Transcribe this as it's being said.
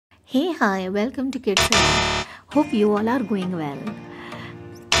Hey, hi, welcome to Kidso'lab. Hope you all are going well.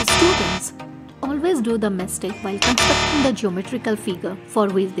 The students always do the mistake while constructing the geometrical figure for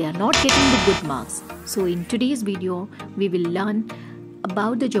which they are not getting the good marks. So in today's video, we will learn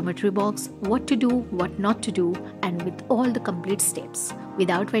about the geometry box, what to do, what not to do, and with all the complete steps.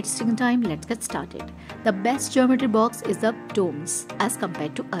 Without wasting time, let's get started. The best geometry box is the domes as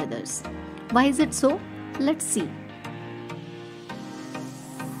compared to others. Why is it so? Let's see.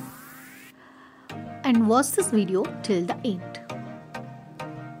 And watch this video till the end.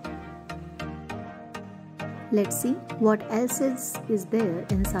 Let's see what else is there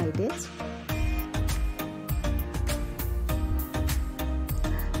inside it.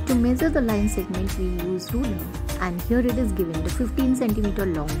 To measure the line segment, we use ruler, and here it is given the 15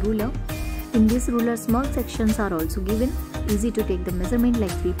 cm long ruler. In this ruler, small sections are also given, easy to take the measurement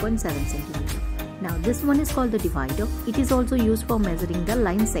like 3.7 cm. Now this one is called the divider. It is also used for measuring the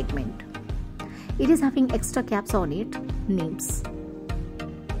line segment. It is having extra caps on it, nibs.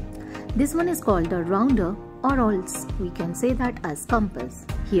 This one is called the rounder, or else we can say that as compass.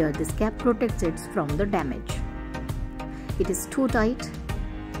 Here this cap protects it from the damage. It is too tight,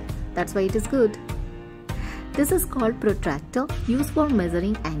 that's why it is good. This is called protractor, used for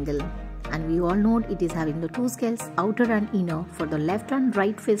measuring angle. And we all know it is having the two scales, outer and inner, for the left and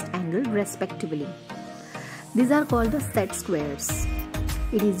right faced angle respectively. These are called the set squares.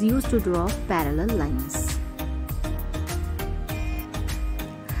 It is used to draw parallel lines.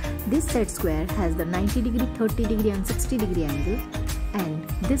 This set square has the 90 degree, 30 degree and 60 degree angle, and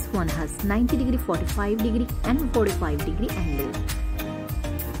this one has 90 degree, 45 degree and 45 degree angle.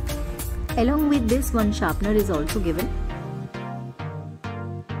 Along with this, one sharpener is also given.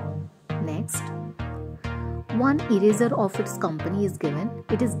 Next, one eraser of its company is given.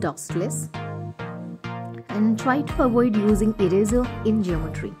 It is dustless. And try to avoid using eraser in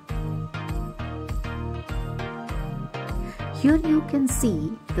geometry. Here you can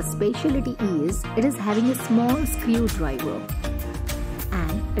see the specialty is it is having a small screwdriver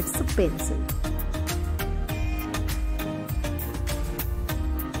and it's a pencil.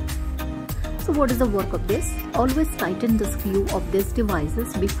 So what is the work of this? Always tighten the screw of these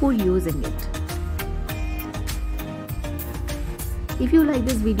devices before using it. If you like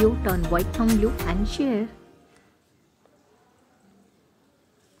this video, turn white thumb blue and share.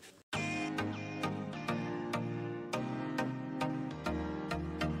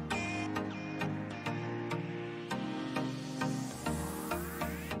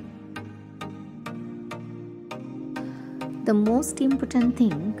 The most important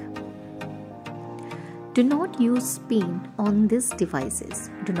thing, do not use spin on these devices.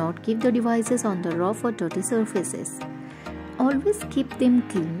 Do not keep the devices on the rough or dirty surfaces. Always keep them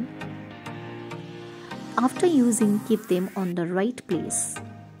clean. After using, keep them on the right place.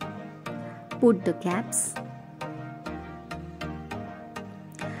 Put the caps.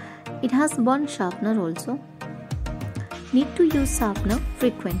 It has one sharpener also. Need to use sharpener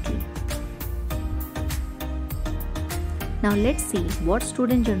frequently. Now let's see what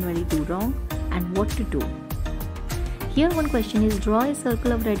students generally do wrong and what to do. Here one question is, draw a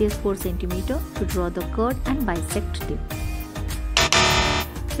circle of radius 4 cm to draw the curve and bisect tip.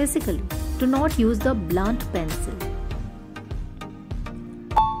 Basically, do not use the blunt pencil.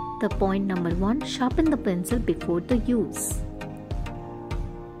 The point number 1, sharpen the pencil before the use.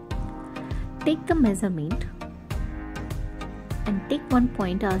 Take the measurement and take one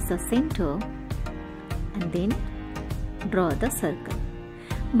point as the center and then draw the circle.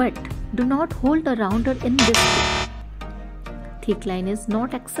 But do not hold the rounder in this way. Thick line is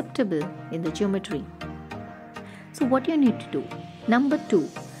not acceptable in the geometry. So what you need to do? Number 2,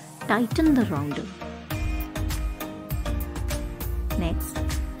 tighten the rounder. Next,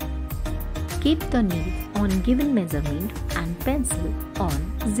 keep the nib on given measurement and pencil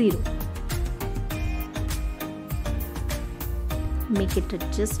on 0. Make it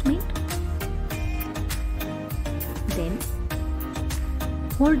adjustment. Then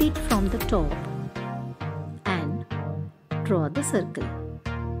hold it from the top and draw the circle.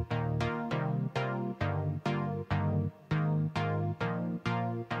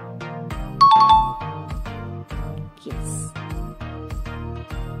 Yes.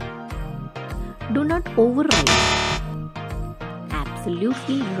 Do not override.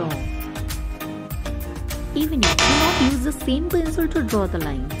 Absolutely wrong. Even if do not use the same pencil to draw the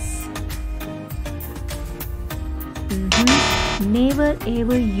lines. Never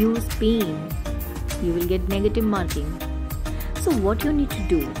ever use pen. You will get negative marking. So what you need to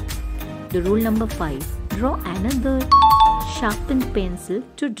do? The rule number 5. Draw another sharpened pencil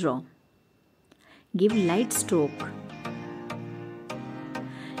to draw. Give light stroke.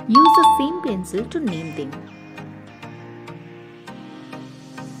 Use the same pencil to name them.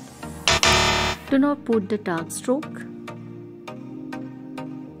 Do not put the dark stroke.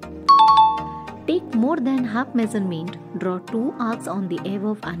 Take more than half measurement. Draw 2 arcs on the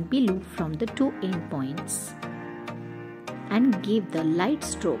above and below from the 2 end points. And give the light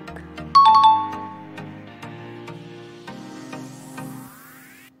stroke.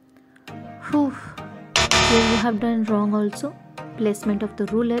 Whew. Here you have done wrong also. Placement of the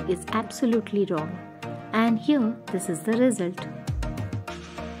ruler is absolutely wrong. And here this is the result.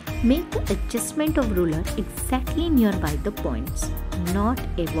 Make the adjustment of ruler exactly nearby the points, not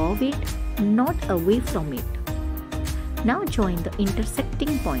above it, not away from it. Now join the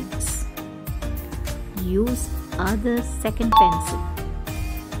intersecting points. Use other second pencil.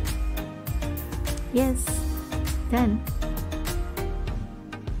 Yes, done.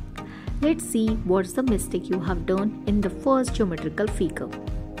 Let's see what's the mistake you have done in the first geometrical figure.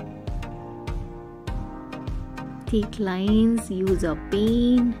 Take lines, use a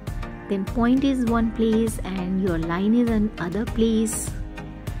pen, then point is one place and your line is another place.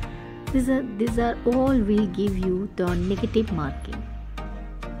 These are all will give you the negative marking.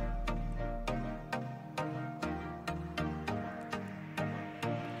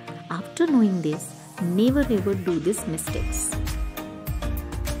 After knowing this, never ever do these mistakes.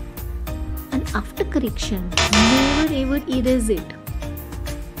 And after correction, never ever erase it.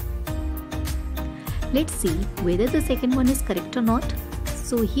 Let's see whether the second one is correct or not.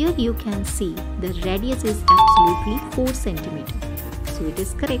 So here you can see the radius is absolutely 4 cm. So it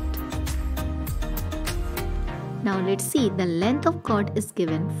is correct. Now let's see, the length of chord is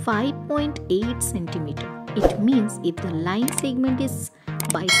given 5.8 cm. It means if the line segment is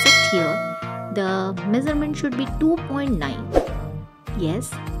bisect here, the measurement should be 2.9.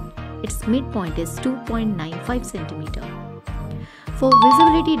 Yes, its midpoint is 2.95 cm. For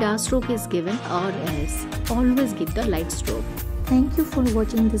visibility, dark stroke is given, or else always give the light stroke. Thank you for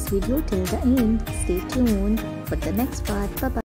watching this video till the end. Stay tuned for the next part. Bye bye.